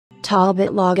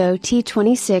Talbot Lago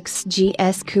T26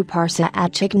 GS Coupe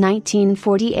Saoutchik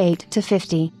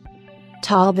 1948-50.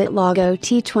 Talbot Lago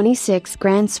T26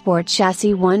 Grand Sport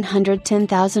Chassis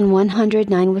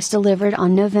 110109 was delivered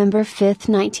on November 5,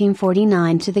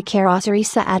 1949 to the Carrosserie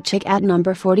Saoutchik at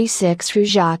number 46 Rue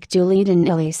Jacques Dulid in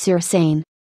Illy-sur-Seine.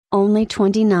 Only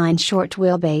 29 short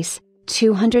wheelbase,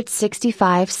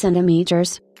 265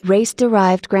 cm,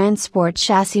 race-derived Grand Sport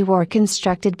chassis were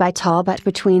constructed by Talbot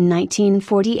between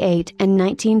 1948 and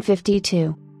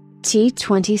 1952.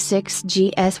 T26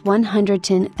 GS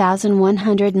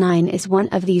 110109 is one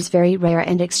of these very rare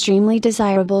and extremely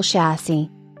desirable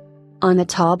chassis. On the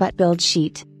Talbot build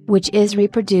sheet, which is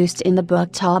reproduced in the book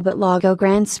Talbot Lago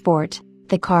Grand Sport,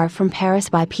 the car from Paris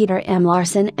by Peter M.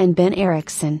 Larsen and Ben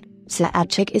Eriksson,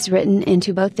 Saoutchik is written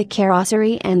into both the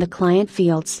carrosserie and the client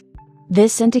fields.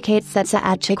 This indicates that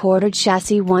Saoutchik ordered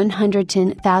chassis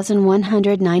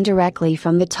 110109 directly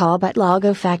from the Talbot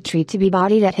Lago factory to be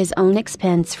bodied at his own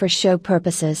expense for show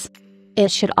purposes. It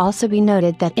should also be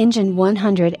noted that engine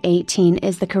 118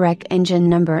 is the correct engine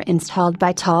number installed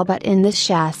by Talbot in this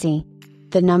chassis.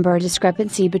 The number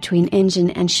discrepancy between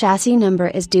engine and chassis number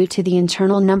is due to the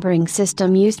internal numbering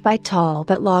system used by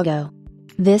Talbot Lago.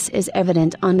 This is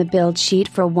evident on the build sheet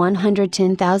for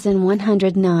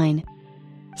 110109.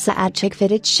 Saoutchik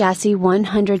fitted chassis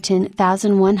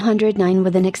 110109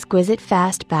 with an exquisite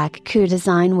fastback coupe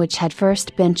design which had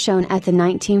first been shown at the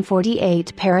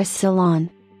 1948 Paris Salon.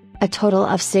 A total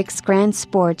of 6 Grand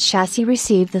Sport chassis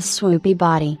received the swoopy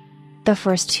body. The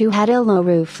first 2 had a low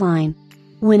roofline.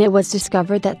 When it was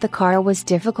discovered that the car was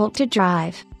difficult to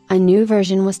drive, a new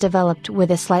version was developed with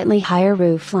a slightly higher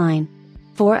roofline.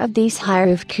 4 of these high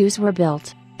roof coupes were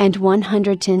built, and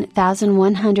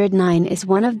 110109 is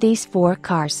one of these 4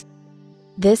 cars.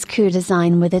 This coupe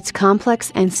design with its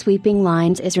complex and sweeping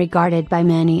lines is regarded by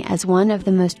many as one of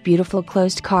the most beautiful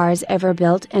closed cars ever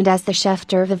built and as the chef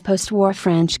d'oeuvre of post-war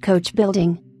French coach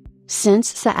building.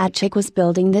 Since Saoutchik was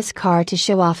building this car to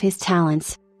show off his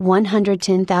talents,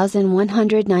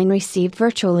 110109 received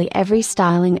virtually every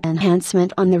styling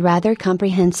enhancement on the rather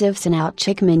comprehensive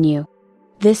Saoutchik menu.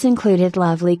 This included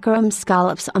lovely chrome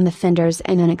scallops on the fenders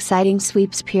and an exciting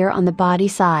sweep spear on the body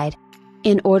side.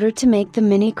 In order to make the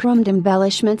many chromed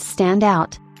embellishments stand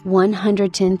out,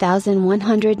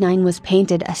 110109 was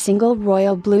painted a single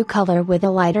royal blue color with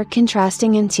a lighter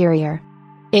contrasting interior.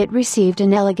 It received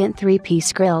an elegant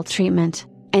 3-piece grille treatment,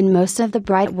 and most of the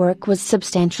bright work was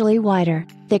substantially wider,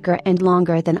 thicker and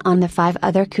longer than on the 5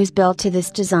 other coupes built to this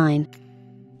design.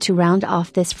 To round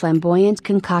off this flamboyant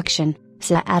concoction,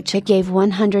 Saoutchik gave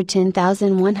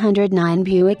 110109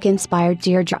 Buick-inspired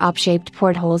teardrop-shaped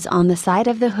portholes on the side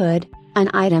of the hood,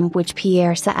 an item which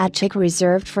Pierre Saoutchik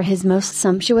reserved for his most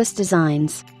sumptuous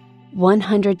designs.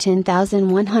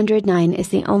 110109 is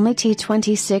the only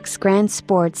T26 Grand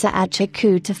Sport Saoutchik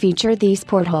coupe to feature these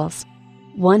portholes.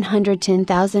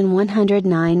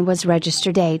 110109 was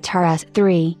registered ATAR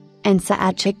S3, and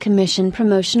Saoutchik commissioned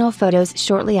promotional photos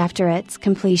shortly after its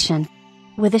completion.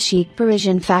 With a chic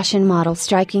Parisian fashion model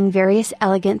striking various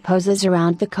elegant poses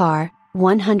around the car,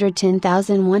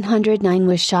 110109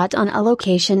 was shot on a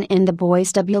location in the Bois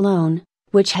de Boulogne,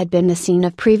 which had been the scene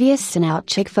of previous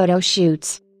Saoutchik photo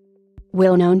shoots.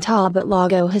 Well-known Talbot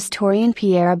Lago historian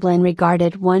Pierre Blin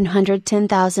regarded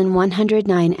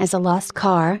 110109 as a lost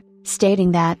car,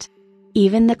 stating that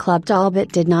even the Club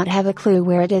Talbot did not have a clue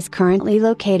where it is currently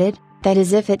located, that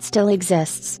is if it still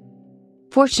exists.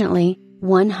 Fortunately,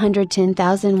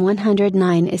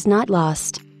 110109 is not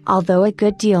lost, although a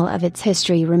good deal of its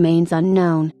history remains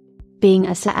unknown. Being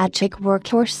a Saoutchik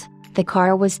workhorse, the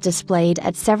car was displayed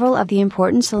at several of the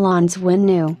important salons when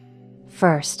new.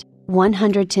 First,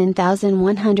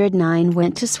 110109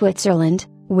 went to Switzerland,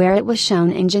 where it was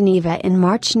shown in Geneva in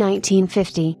March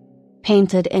 1950.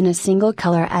 Painted in a single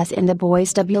color as in the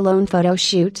Bois de Boulogne photo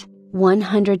shoot,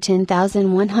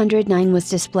 110109 was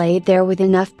displayed there with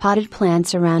enough potted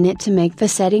plants around it to make the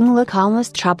setting look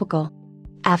almost tropical.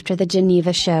 After the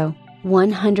Geneva show,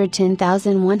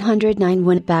 110109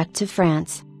 went back to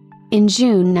France. In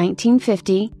June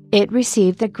 1950, it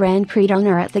received the Grand Prix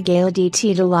d'honneur at the Gala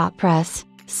d'été de la Presse,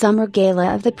 Summer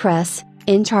Gala of the Press,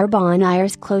 in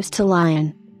Charbonnières close to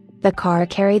Lyon. The car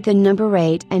carried the number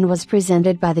 8 and was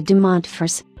presented by the de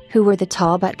Montfors, who were the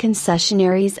Talbot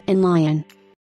concessionaires in Lyon.